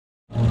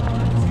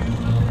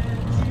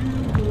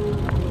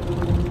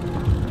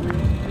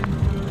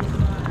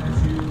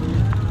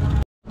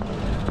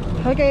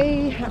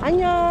Okay,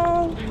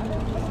 안녕.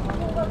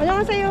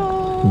 안녕하세요,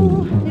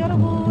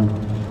 여러분.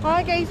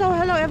 Okay, so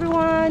hello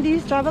everyone. This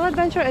is Travel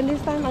Adventure and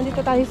this time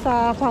andito tayo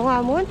sa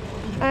Gwanghwamun.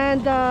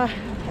 And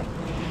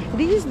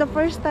this is the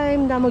first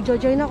time na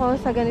magjo-join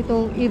ako sa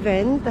ganitong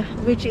event,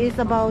 which is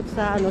about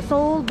sa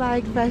Seoul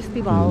Bike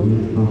Festival.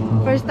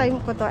 First time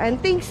ko to. And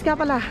thanks nga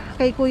pala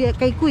kay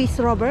Quiz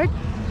Robert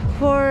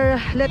for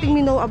letting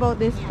me know about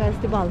this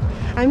festival.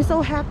 I'm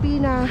so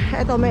happy na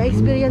eto, may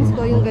experience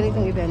ko yung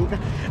ganitong event.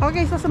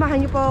 Okay, so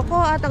samahan niyo po ako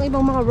at ang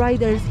ibang mga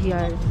riders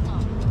here.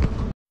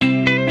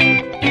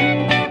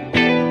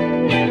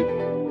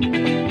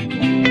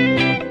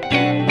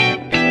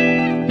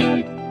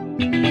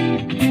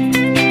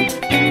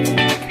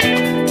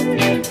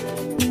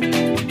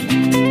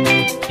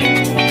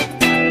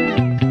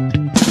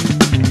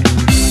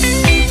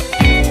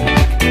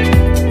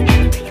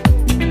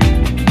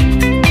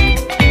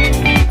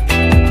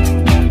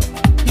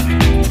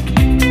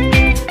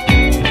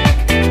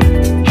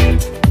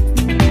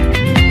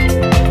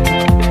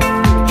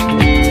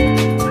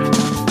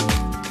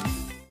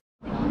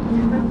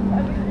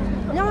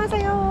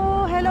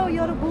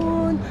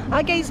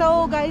 Okay,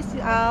 so guys,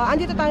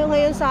 andito tayo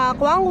ngayon sa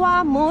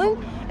Gwanghwamun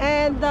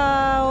and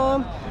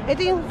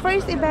ito yung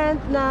first event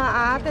na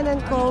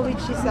a-attendan ko,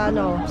 which is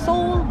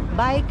Seoul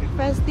Bike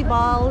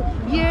Festival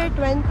year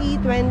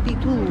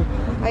 2022.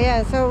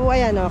 Ayan, so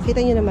ayan kita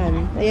nyo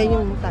naman. Ayan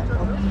yung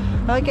tato.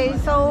 Okay,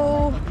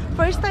 so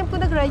first time ko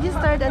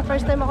nag-registered and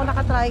first time ako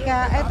nakatry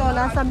ka. Eto,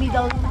 nasa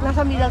middle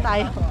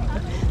tayo.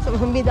 So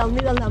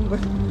middle number.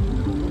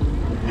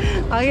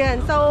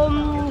 Ayan, so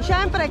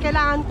syempre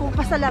kailangan kong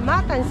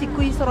pasalamatan si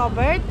Quiz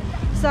Robert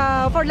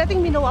for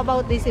letting me know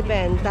about this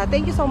event.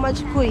 Thank you so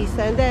much, Quiz.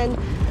 And then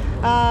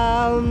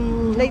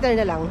later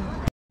na lang.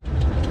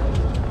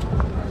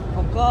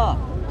 오빠.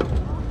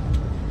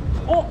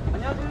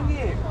 안녕하세요,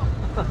 형님.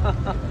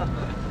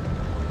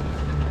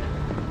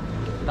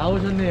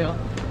 나오셨네요.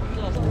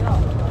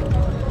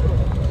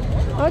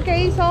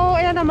 Okay, so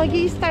ayan na,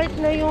 magi-start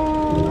na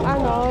yung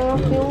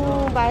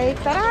yung bike.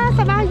 Tara,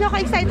 samahan nyo ako.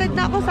 Excited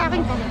na ako sa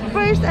aking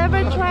first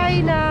ever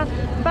try na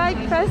bike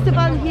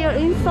festival here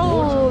in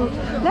Seoul.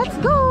 Let's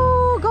go!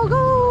 Go,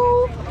 go!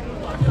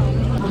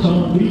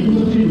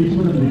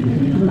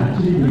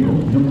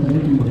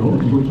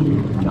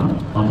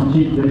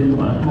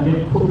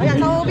 Ayan,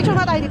 so picture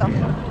na tayo dito.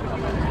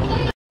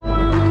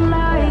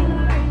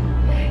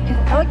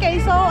 Okay,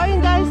 so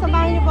ayun guys,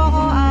 samahan niyo po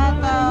ako at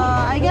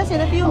I guess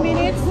in a few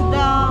minutes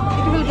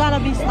it will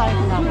gonna be start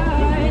na.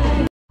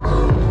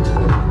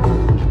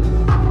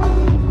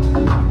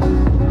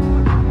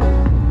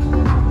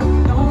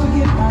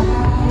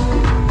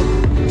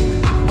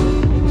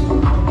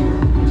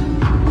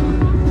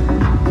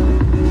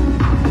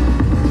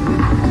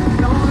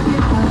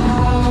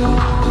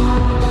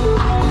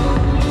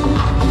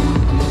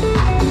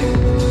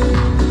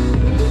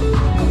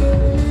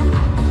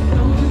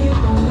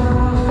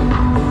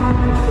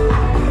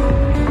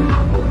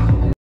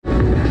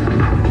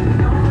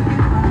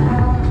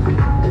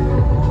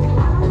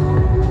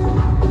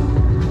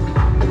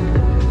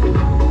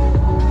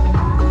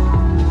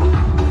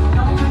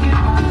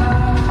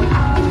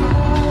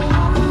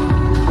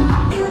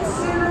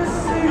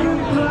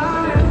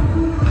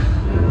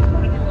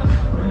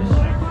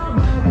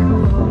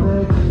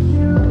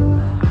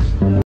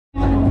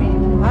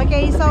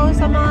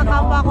 Sa mga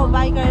kapwa ko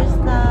bikers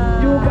na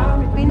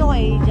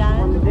Pinoy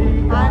dyan,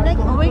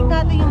 wait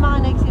natin yung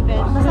mga next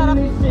event.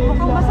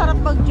 Mukhang masarap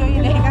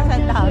mag-join kasi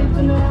ang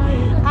dami.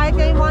 Kahit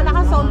kayo mga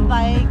naka-soul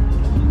bike,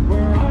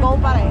 go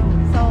pa rin.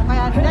 So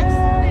kaya next,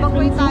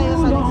 mag-wait tayo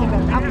sa next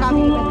event.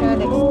 Upcoming event ka na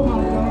next.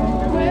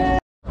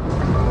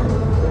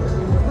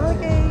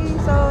 Okay,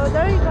 so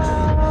there you go.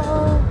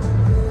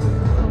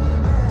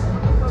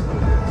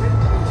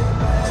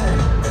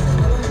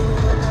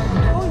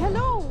 Oh,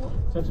 hello!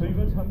 자,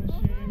 저희가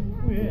잠시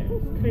후에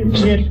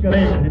스크래칭의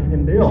시간을 가질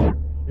텐데요.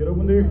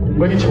 여러분들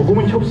공간이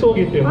조금은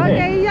협소하기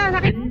때문에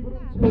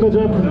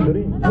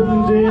참가자분들이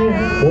현재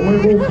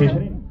머물고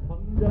계시는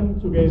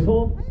광장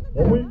쪽에서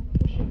머물신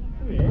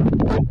후에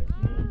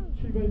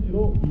출발지로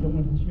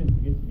이동을 하시면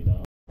되겠습니다.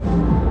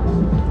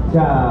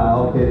 자,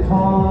 어깨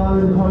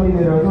천천히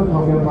내려서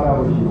정면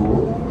바라보시고,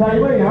 자,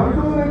 이번에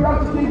양손을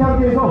깍 찢긴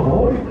상태에서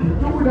머리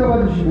뒤쪽을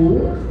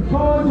잡아주시고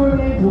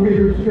천천히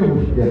고개를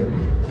숙여보시죠.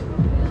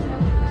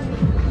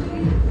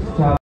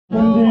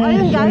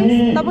 Ayun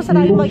guys, tapos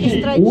na tayo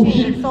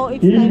mag-stretching. So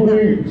it's time na.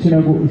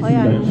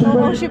 Ayan, so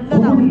worship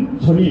na daw.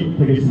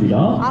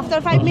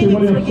 After 5 minutes,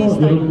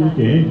 mag-start na.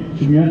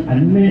 중요한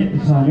안내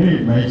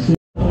사항을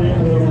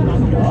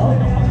말씀드리겠습니다.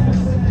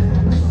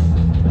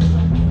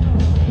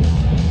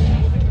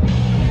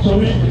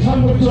 저희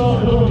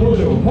참가자 여러분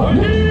모두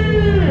화이팅!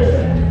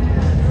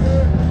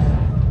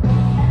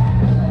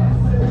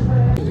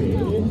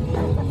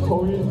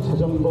 서울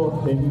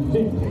자전거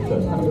대행진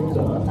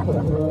참가자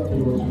스타트가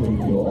이루어지고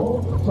있고요.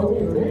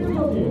 저희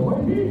레이더기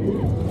화이팅!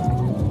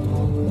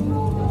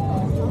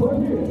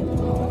 화이팅!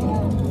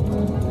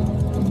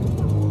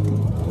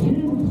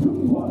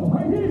 김승환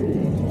화이팅!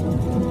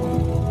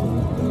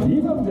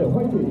 이상재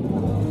화이팅!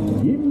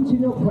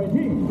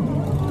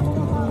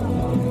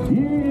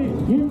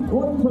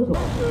 펼쳐.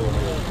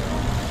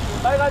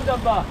 빨간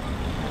잠바.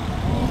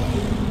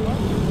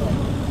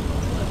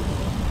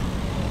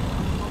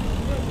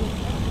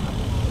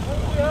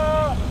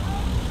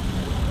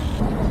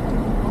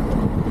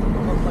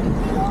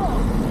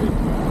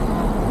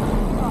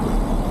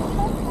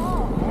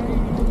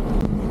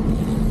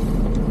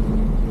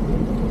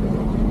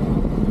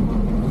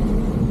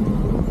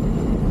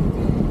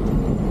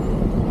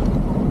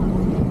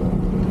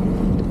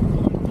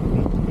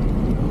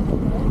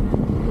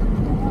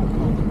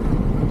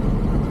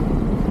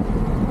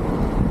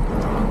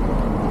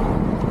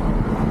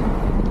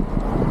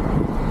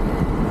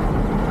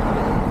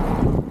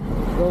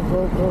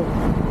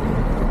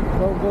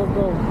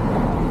 Go.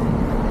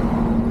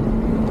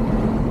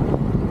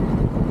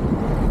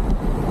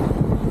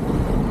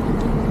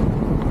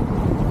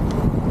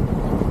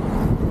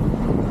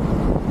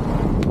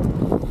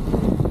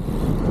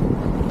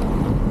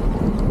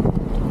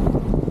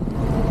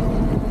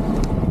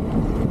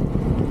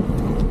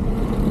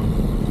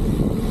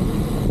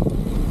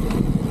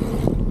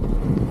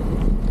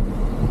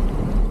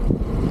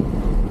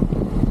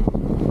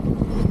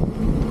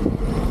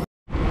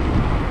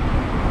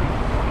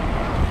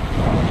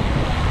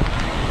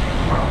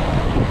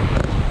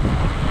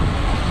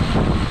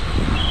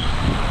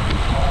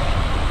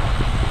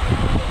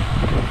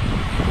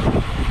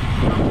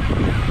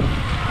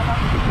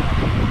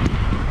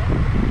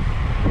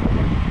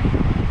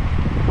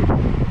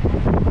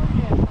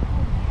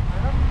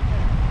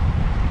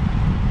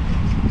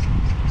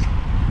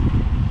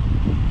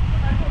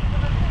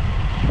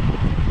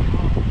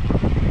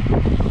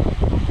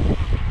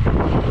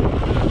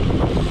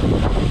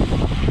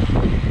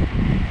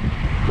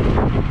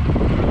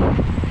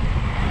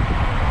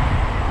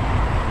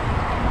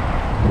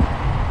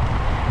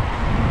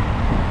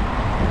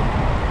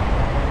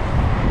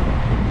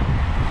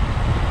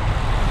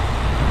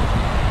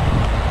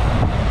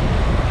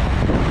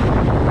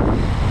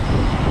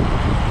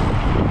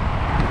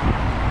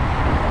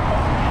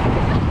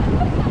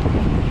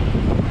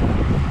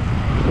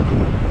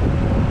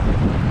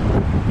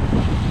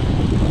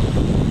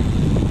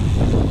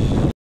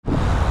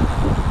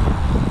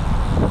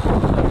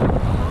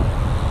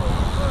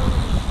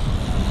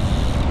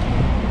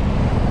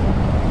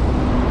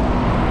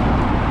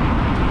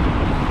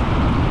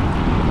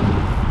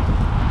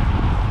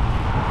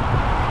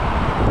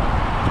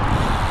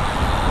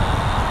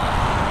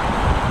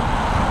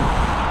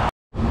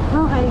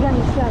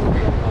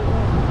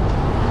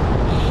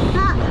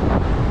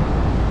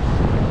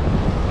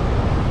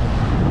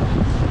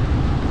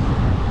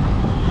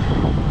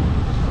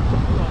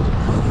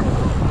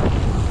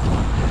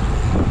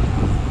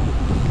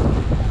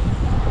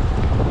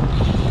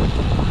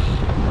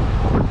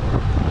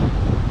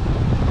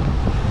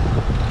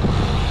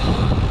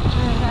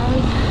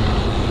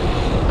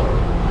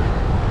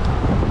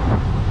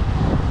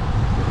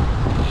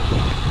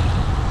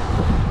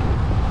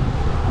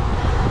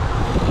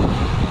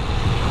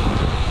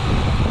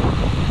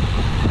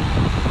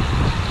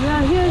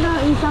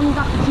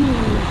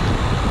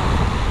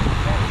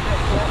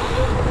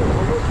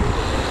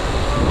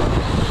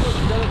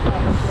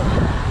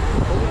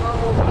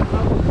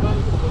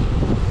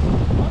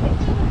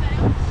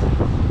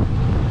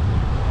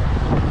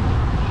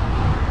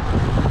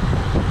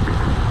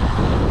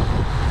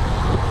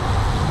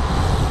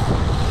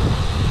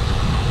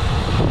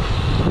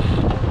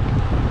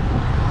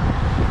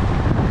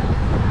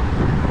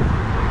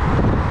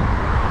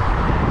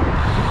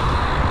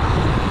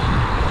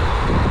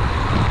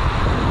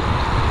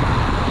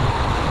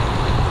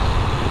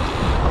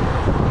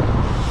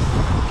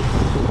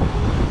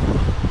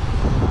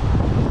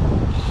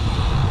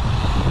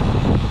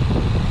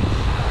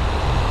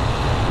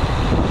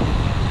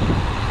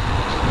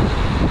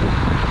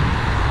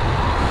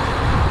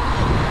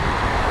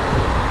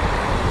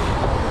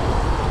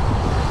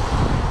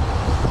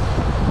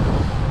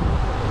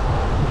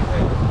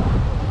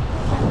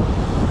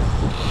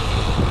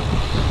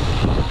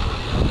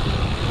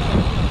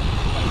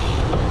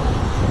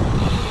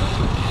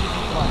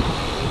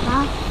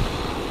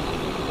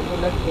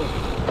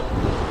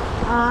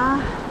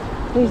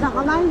 Yung isang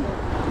kamay?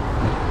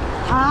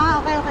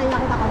 Ah, okay,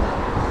 nakita ko na.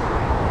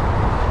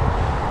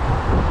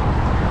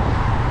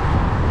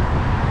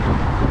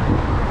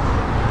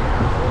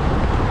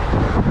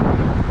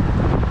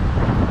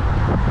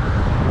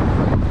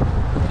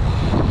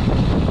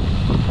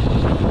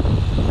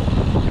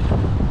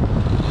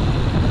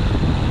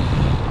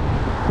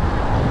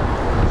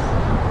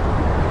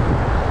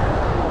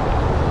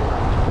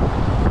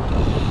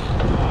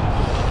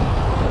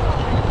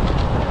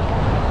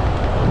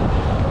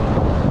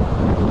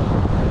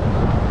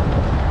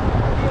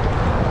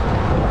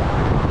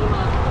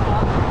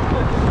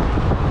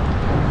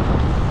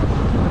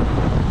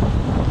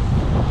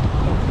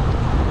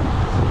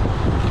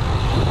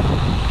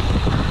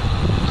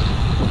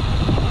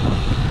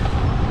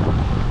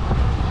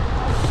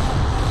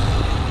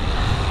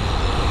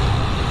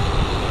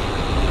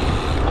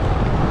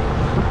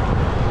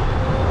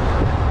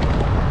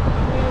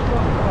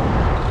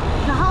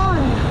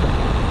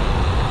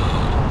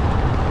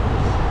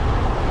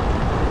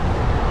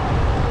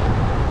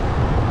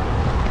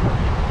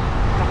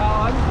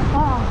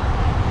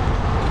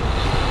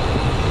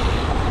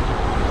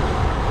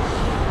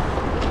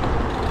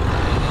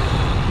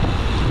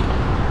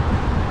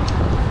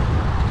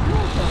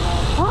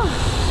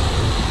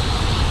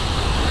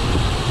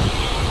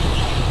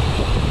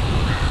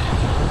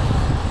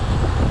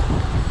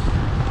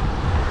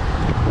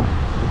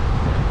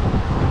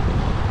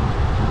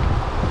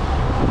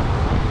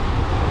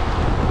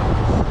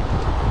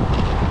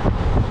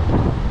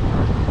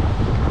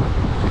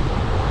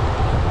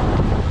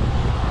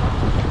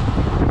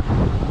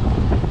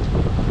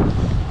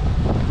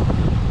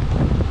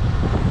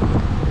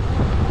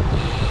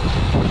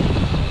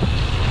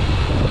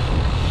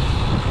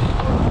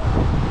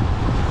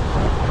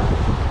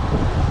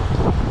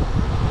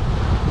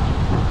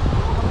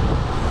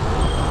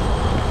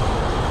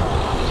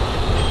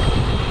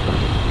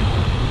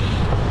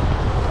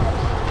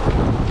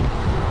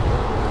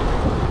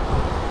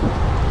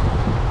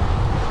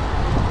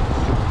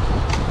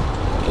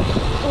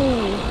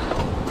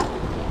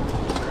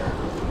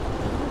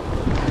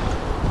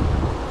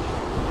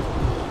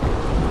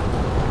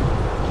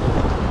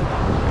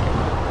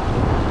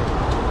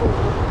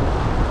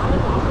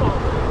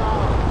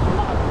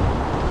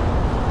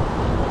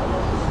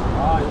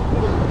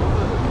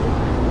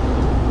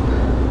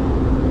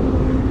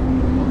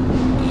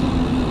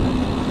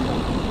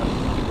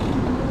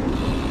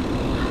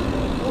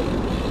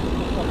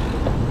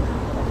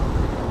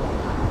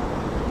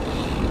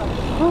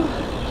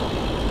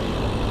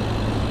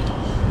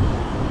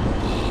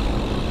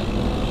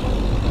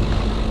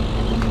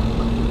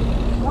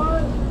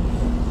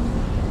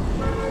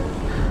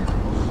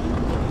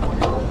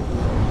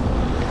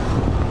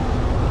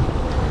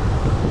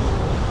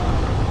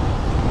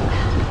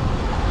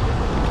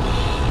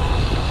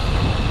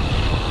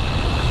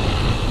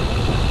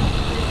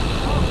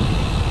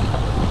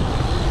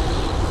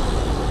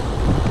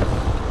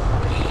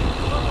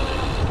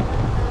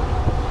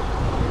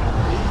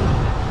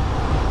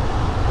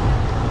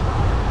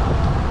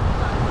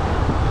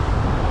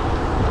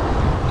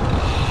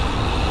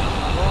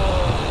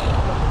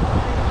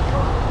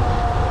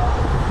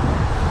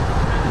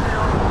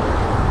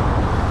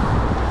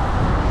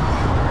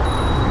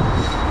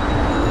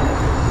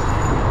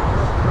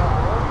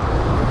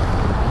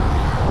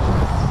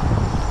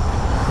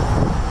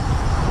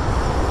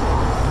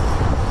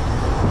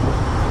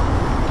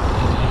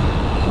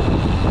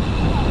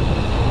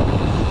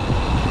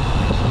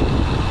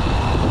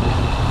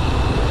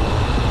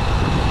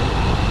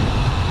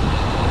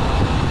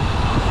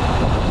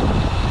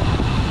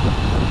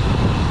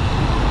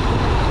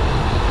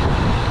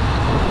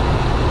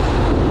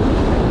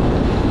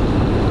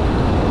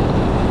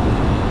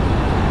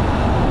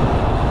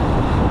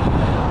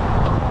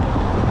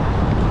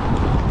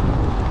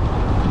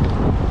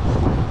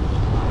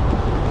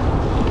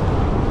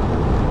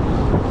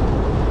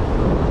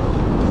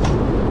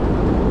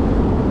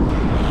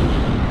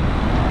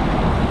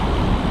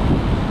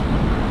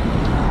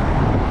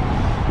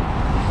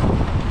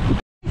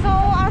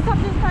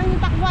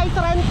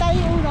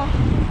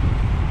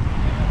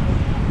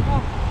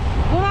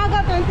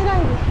 29.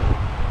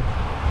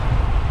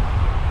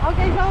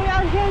 Okay, so we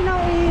are here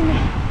now in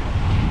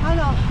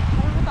ano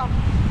ito?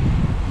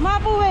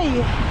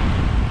 Mapaway.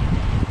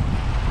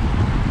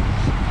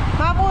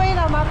 Mapaway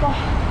na, Mapo.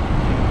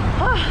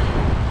 Ah,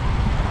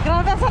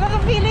 grabe, sarap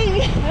ng feeling.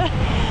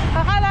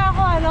 Akala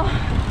ko ano,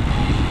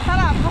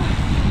 sarap.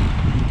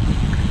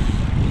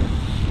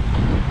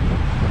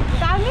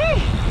 Dami!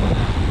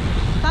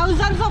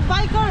 Thousands of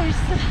bikers.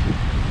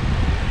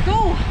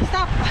 Go!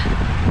 Stop!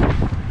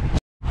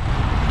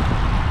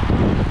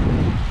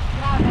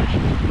 Grabe.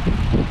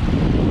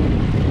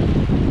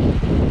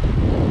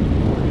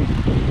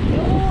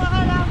 Yung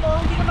akala mo,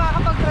 hindi ka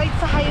makakapag-ride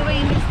sa highway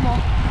mismo.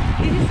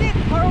 This is it.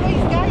 4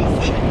 ways, guys.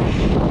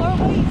 4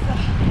 ways.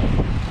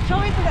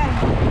 Show it to them.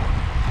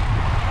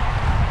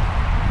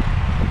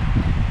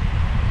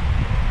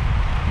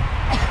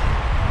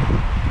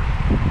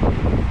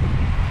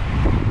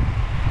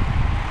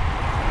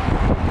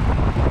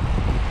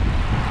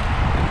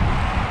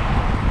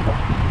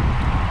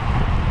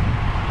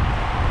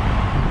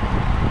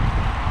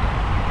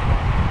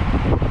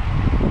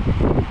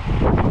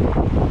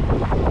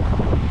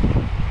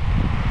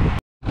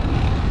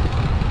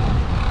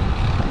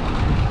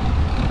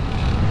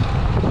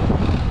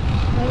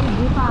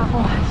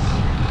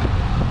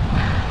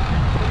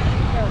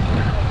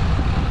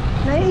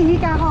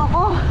 Naiihika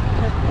ako.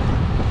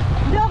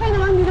 Hindi, okay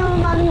naman, hindi naman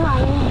maling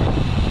hangin.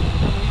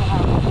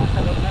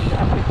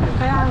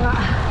 Kaya nga.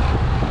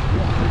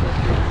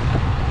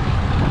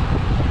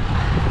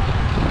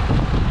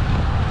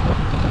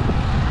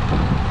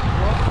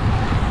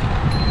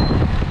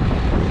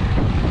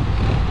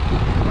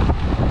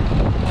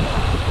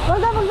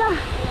 Wag na.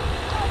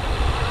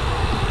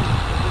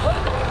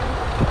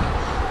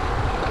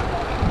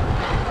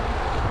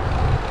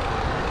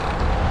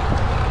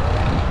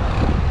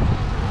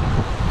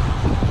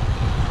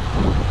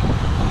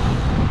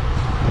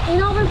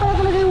 Inopen pala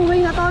talaga yung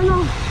way na to,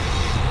 no?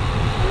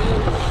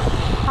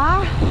 Ha?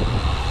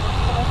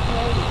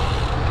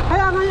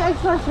 Kaya nga yung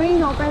expressway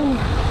inopen.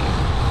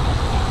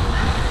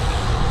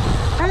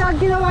 Kaya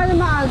ginawa na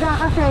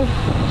maaga kasi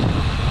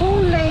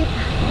kung late,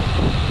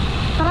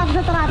 tarap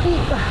na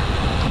traffic.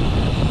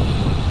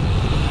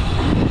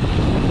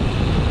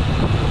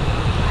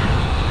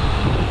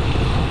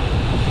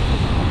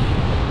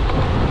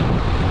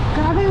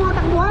 Grabe yung mga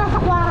takbuhan, nasa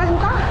 40.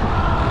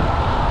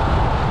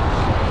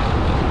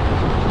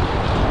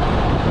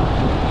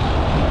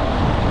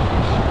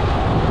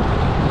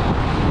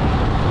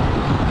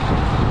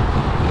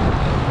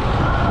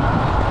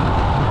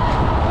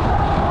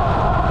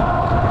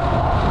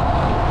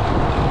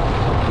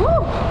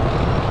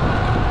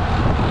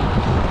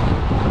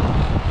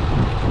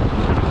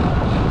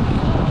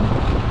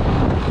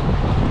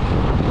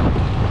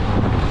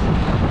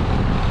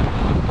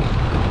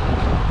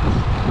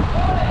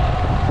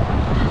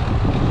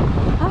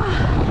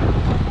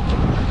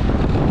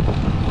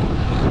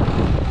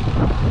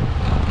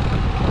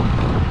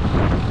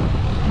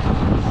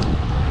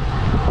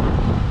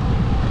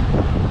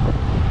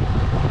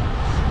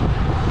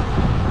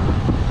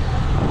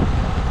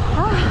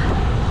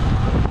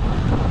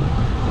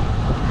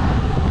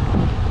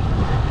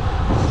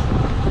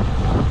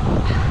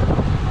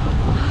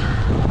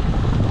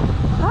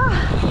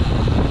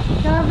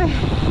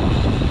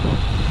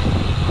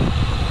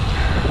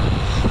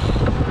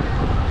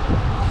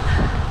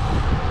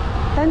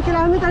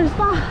 Kilometers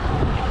pa.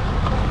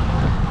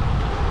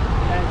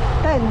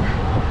 10.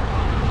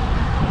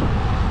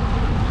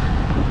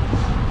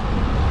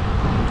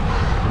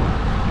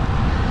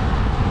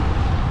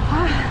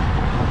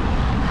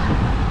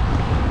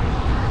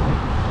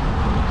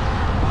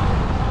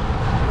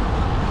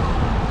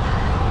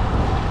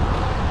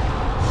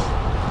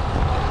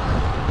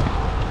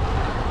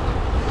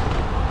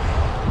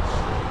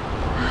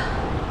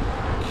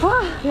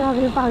 Grabe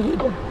yung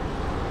pagod.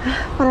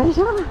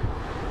 Pressure.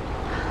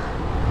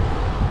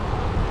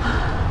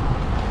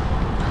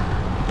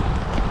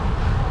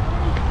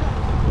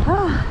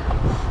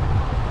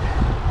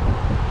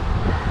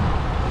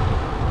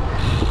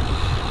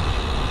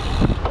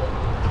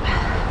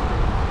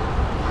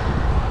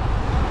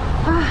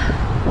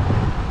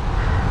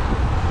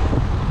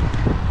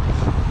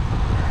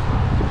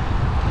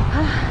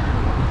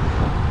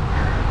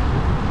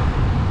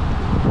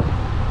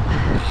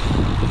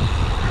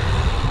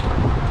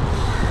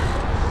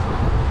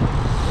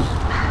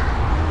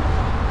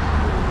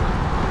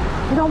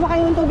 Hindi ako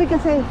makain ng tubig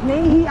kasi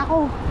naiihi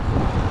ako.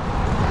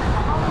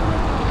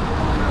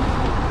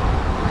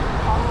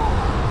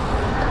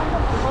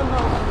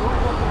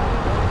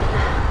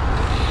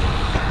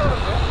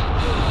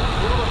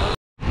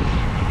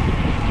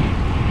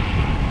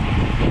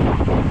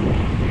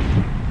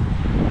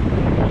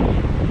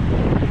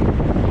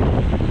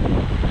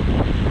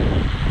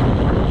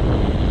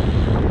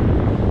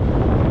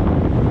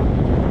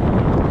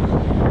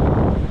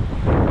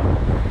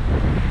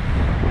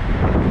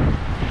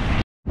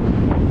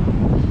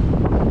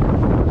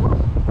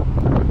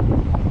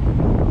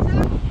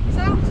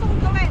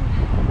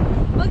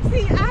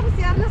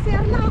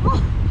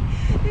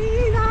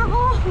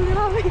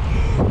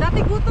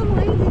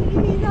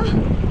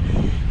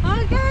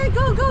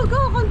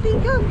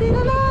 konti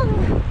na lang.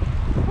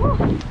 Oh.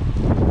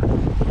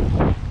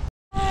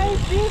 Ay,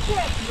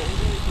 beauty.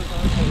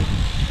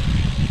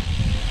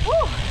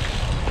 Oh.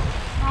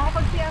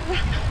 Nakakapag-CR na.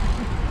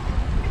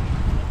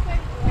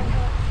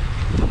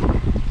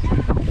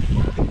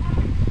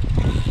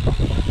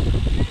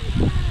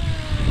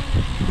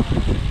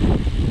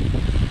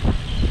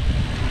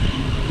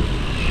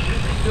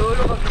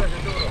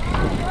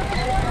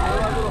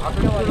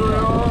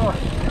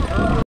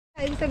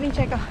 Ibig sabihin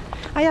check ah.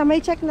 Ayan,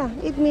 may check na.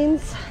 It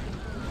means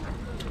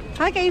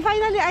okay,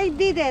 finally I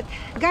did it.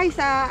 Guys,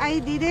 I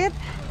did it.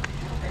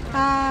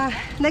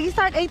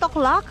 Nag-start 8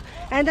 o'clock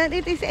and then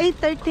it is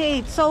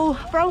 8:38. So,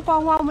 from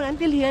Gwanghwamun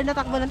until here,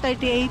 natakbo ng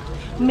 38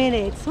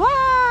 minutes.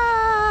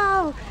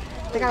 Wow!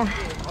 Teka lang.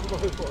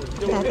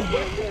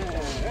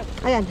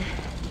 Ayan.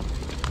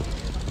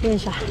 Yan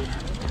siya.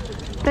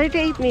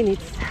 38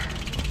 minutes.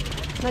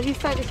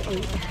 Nag-start is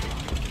 8.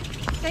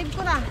 Save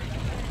ko na.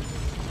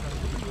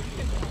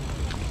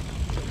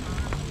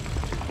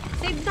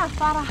 Save na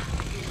para.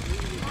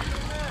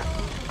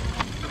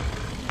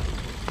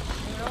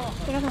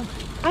 Teka lang.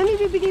 May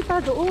bibigay pa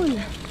doon.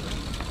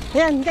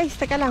 Ayan guys,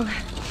 teka lang.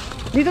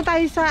 Dito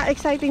tayo sa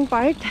exciting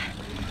part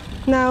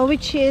na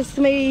which is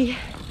may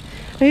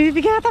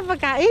bibigay natin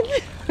pagkain.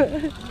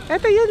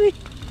 Ito yun eh.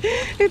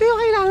 Ito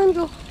yung kailangan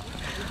ko.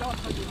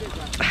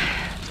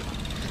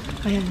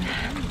 Ayan.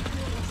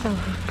 So,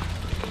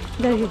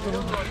 there you go.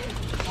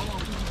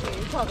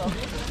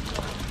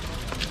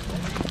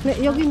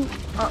 여긴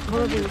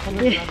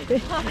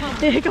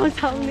예,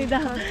 감사합니다.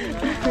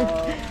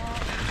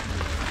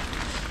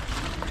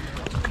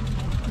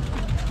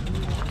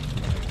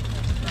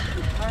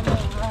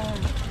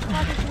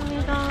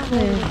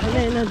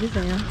 네,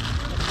 넣어주세요.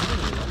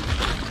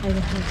 네,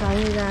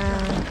 감사합니다.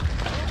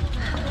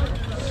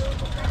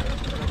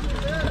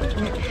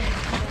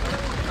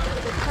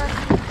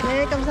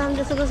 네,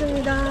 감사합니다.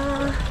 수고하셨습니다.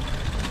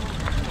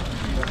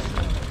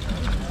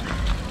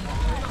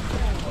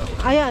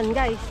 Ayan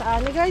guys,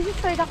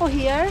 nag-registered ako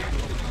here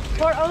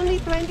for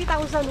only 20,000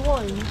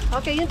 won.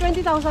 Okay, yung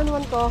 20,000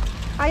 won ko,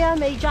 ayan,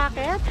 may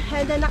jacket,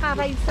 and then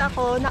naka-rides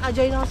ako,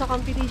 naka-join ako sa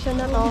competition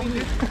na to.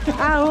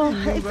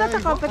 It's not a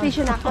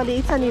competition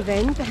actually, it's an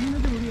event.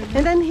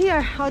 And then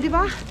here,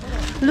 diba?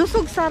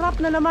 Lusog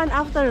sarap na naman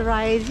after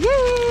rides.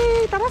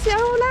 Yay! Tara,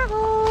 siya muna ako!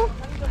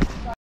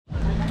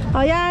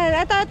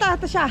 Ayan, ito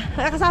siya.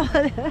 Kasama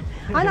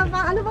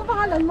ano pa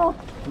pangalan mo?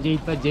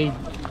 Jade pa, Jade.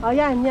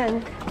 Yan.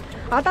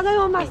 Tagal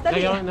mo, Master.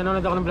 Kaya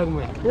nanonood ako ng vlog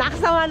mo eh.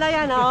 Nakasama na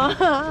yan, oh.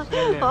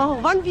 Oh,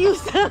 1 views.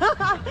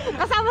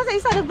 Kasama sa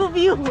isa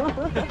nagbo-view.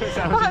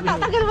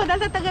 Tagal mo.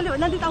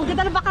 Nandito, ang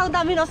ganda ng background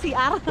namin, no,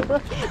 CR.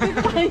 Dito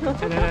tayo.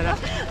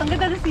 Ang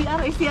ganda ng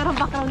CR, CR ang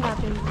background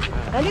natin.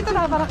 Nandito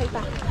na para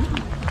kita.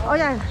 O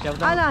yan,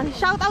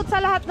 shout out sa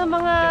lahat ng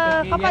mga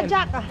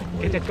kapadyak.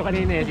 I-chat ko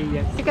kanina eh, si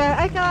Ian.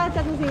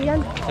 Ka-chat mo si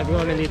Ian. Sabi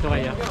ko nandito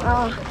kaya.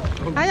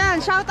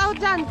 Ayan, shout out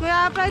dyan,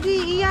 Kuya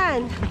Freddy,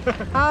 Ian.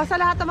 Sa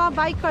lahat ng mga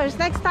bikers,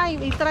 next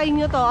time, i-try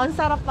nyo to. Ang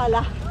sarap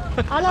pala.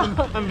 Ano?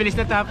 Ang bilis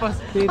na tapos.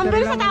 Ang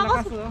bilis na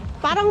tapos.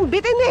 Parang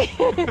bitin eh.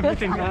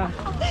 Bitin ka.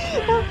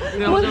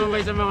 Hindi ako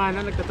sumabay sa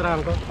mga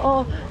nagtatrangko.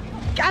 Oh.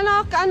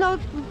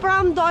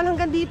 From doon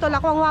hanggang dito,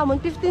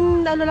 Gwanghwamun,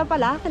 15 lang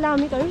pala,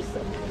 kilometers.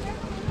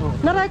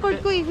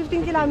 Na-record ko eh,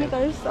 15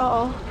 kilometers.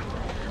 Oo.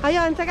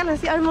 Ayun, teka lang,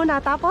 CR muna.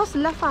 Tapos,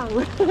 lafang.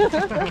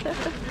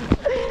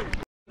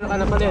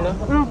 Ano pa din, no?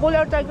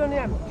 Polar tiger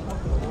na yan.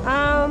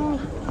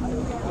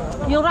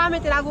 Yung ramen,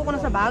 tinago ko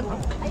na sa bag.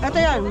 Ito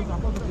yan.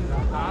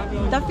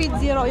 The Feed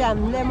Zero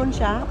yan. Lemon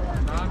siya.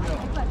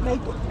 May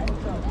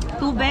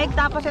tubig.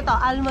 Tapos ito,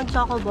 almond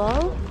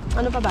chocobo.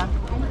 Ano pa ba?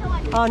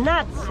 Oh,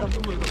 nuts.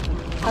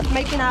 At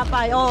may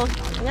tinapay. Oh,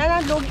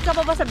 yan, log ka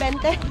pa ba sa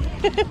 20?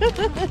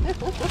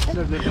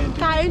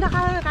 Kain na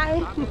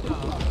kain.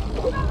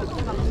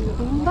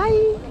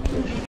 Bye!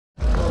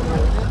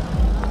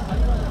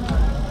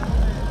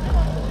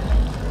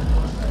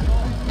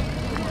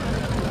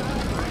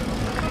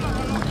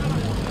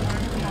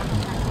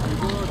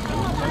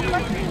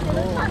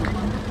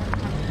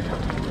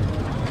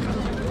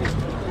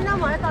 Tingnan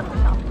mo, ito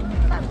siya.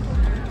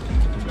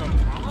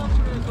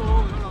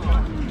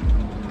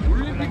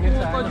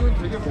 올림픽까지는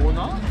되게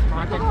머나?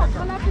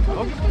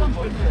 여기보단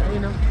멀지.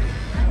 여기는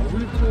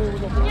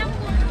올림픽보다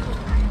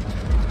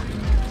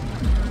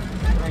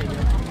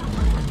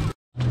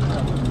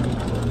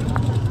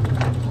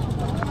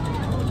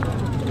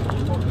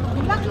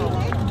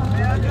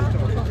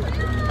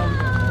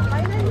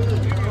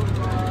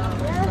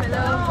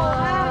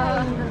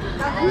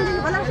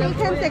Walang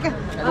shake hands, teka.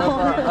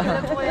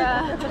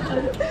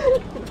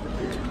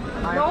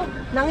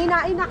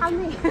 Nanginain na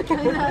kami.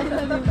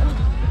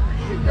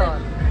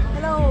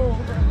 Hello.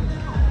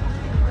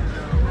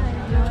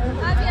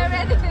 Abby, are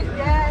ready?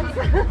 Yes.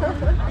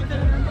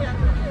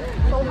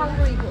 So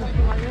hungry.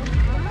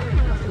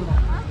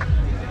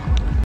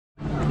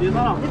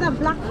 Ito,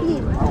 black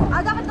tea.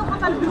 Dapat doon ka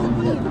pala blue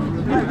tea.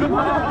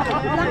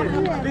 Black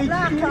tea.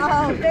 Black.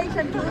 Beige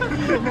and blue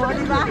tea. Mo,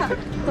 diba?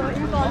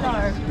 In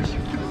color.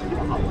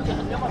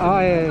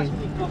 Okay.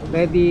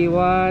 Ready,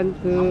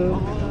 1, 2.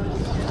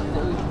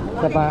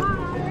 Isa pa.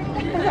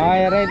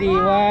 Okay, ready?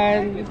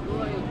 1.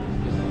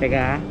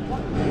 Teka.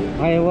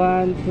 Okay,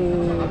 1,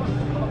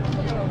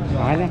 2.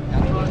 Okay na.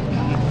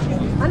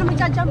 Ano, may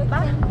jump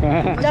pa?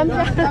 Jump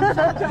shot.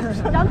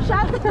 Jump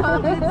shot.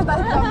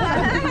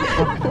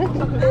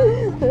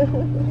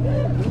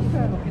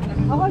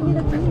 Ako, hindi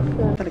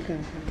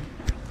na-finish.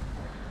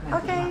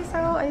 Okay, so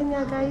ayun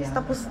nga guys,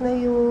 tapos na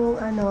yung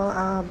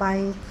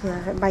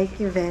bike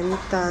event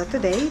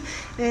today,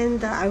 and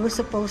I was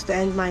supposed to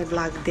end my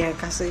vlog there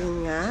kasi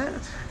yun nga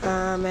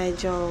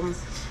medyo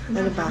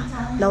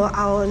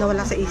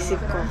nawala sa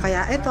isip ko,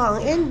 kaya ito ang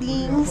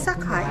ending sa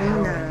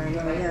kainan.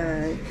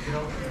 Ayan,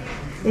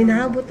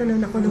 inaabot na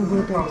nun ako ng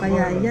gutom,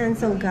 kaya yan.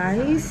 So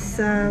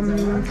guys,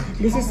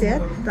 this is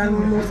it, ang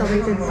most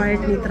awaited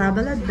part ni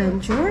Travel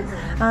Adventure,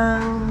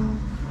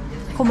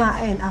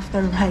 kumain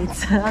after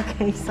rides.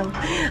 Okay, so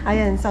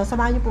ayan, so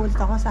samahan niyo po ulit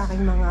ako sa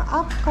aking mga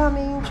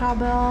upcoming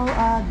travel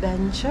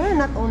adventure,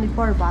 not only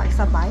for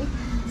sa bike,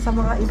 sa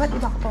mga iba't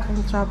iba ko po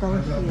akong travel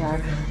here.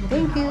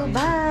 Thank you,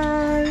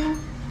 bye!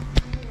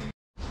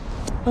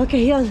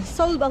 Okay, yun,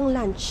 solve ang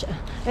lunch.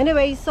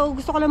 Anyway, so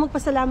gusto ko lang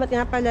magpasalamat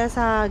nga pala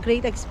sa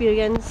great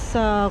experience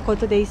ko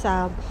today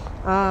sa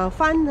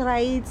fun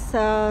rides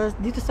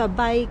dito sa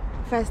Bike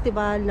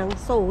Festival ng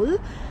Seoul.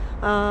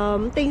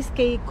 Thanks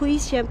kay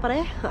Quiz,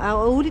 syempre.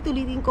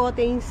 Ulit-ulitin ko,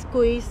 thanks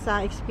Quiz sa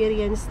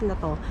experience na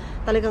to.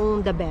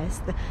 Talagang the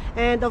best.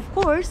 And of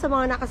course, sa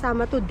mga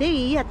nakasama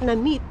today at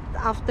na-meet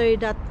after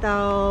that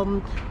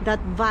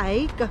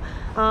bike,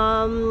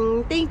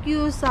 thank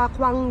you sa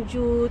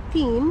Gwangju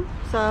team,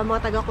 sa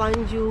mga taga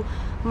Gwangju,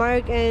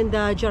 Mark and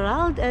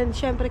Gerald, and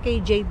syempre kay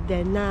Jade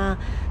din, na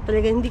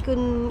talagang hindi ko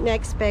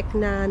na-expect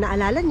na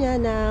naalala niya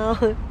na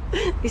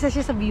isa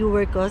siya sa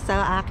viewer ko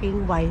sa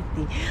aking YT.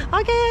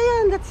 Okay,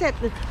 ayan, that's it.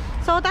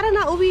 So tara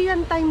na,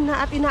 uwian time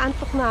na at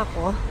inaantok na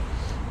ako.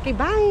 Okay,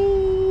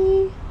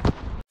 bye!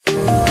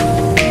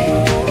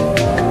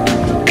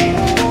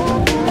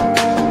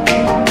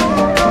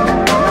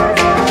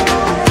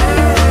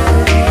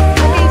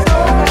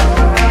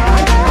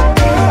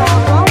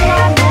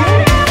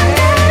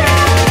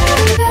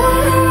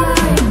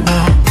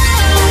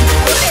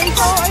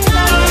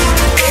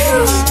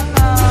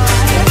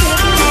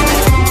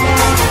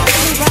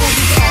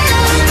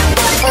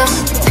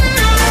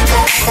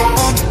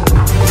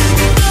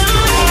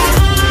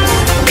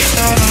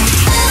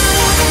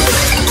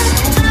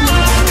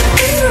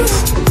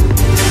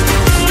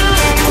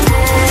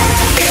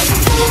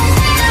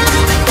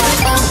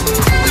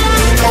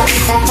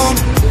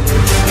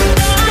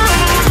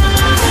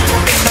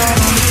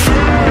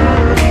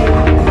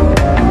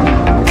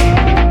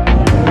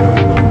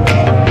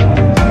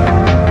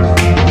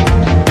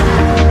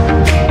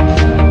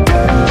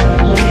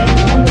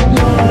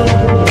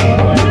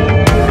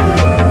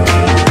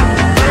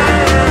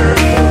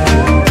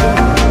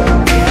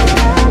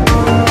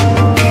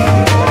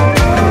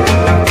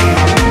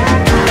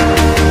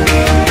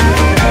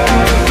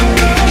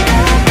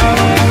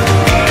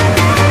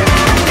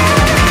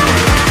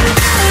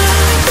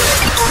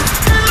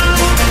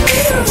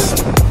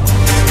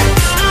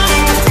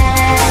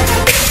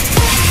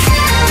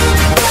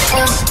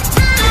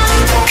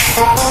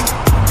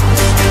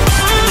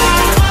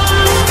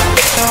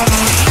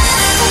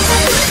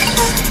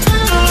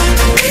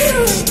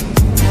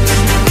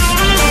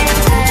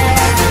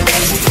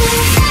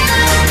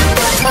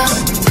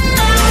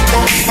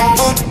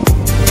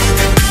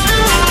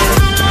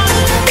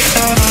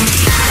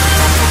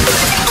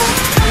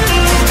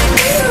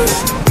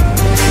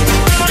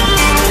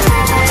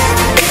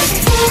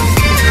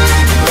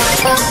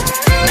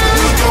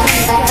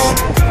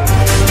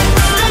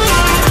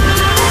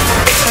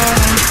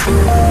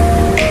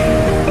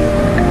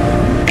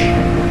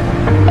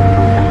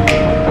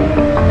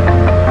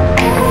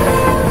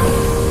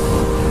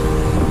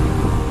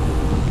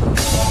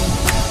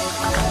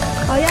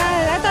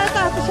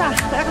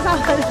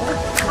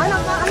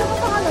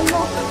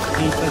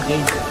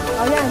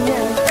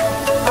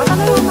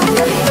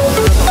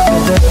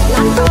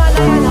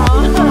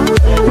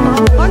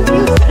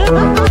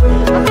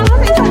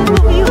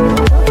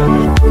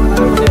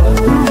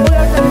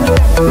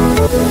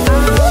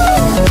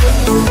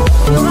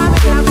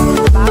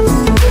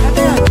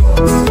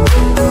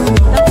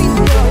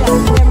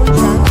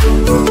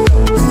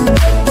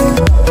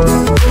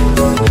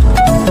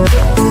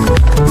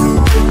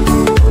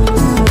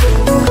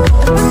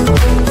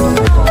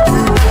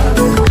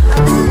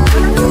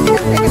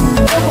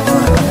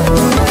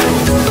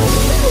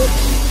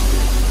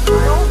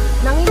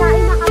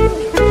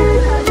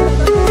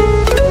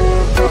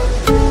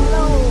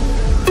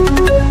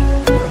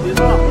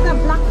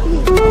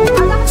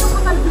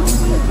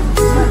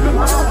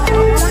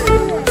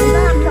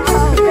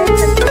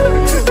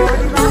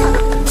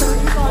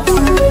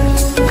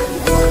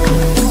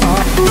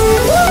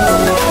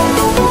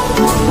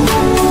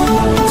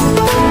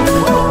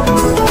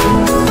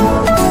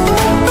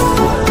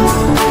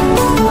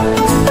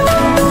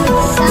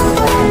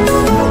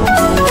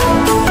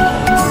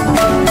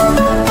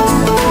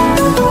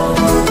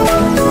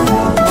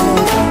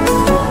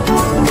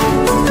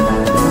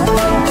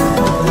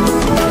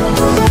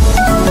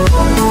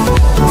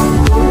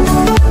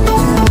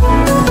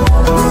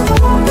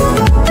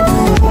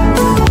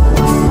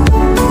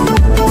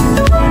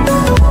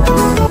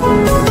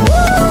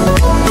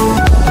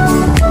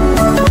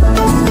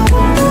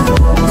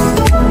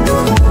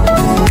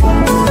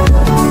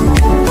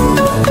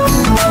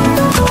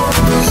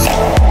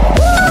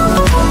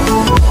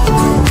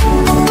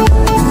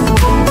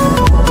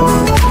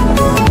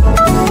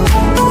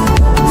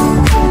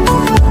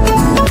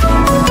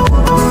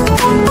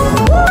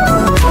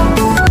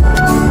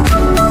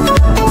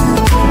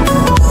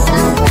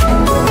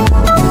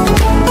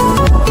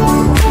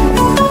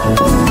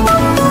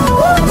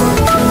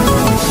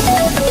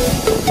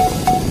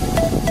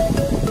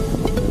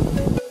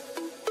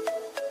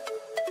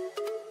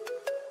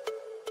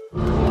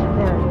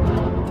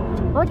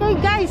 Okay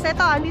guys,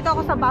 ito, andito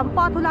ako sa Bampo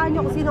at hulaan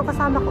nyo kung sino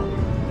kasama ko.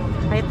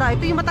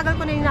 Ito yung matagal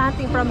ko na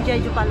hinahanting from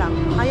Jeju pa lang.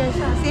 Ayan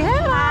siya, si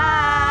Hera!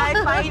 Hi!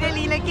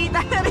 Finally, nakita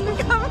na rin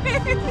kami.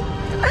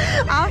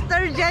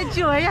 After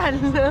Jeju,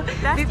 ayan.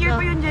 Last year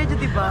pa yung Jeju,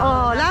 diba?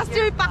 Oh, last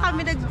year pa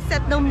kami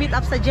nag-set ng meet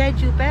up sa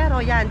Jeju. Pero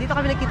yan, dito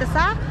kami nakita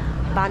sa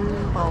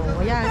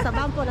Bampo. Ayan, sa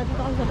Bampo, nandito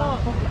kami sa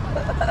Bampo.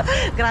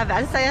 Grabe,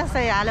 ang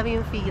saya-saya. Alam mo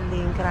yung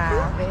feeling,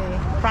 grabe.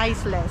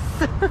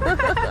 Priceless.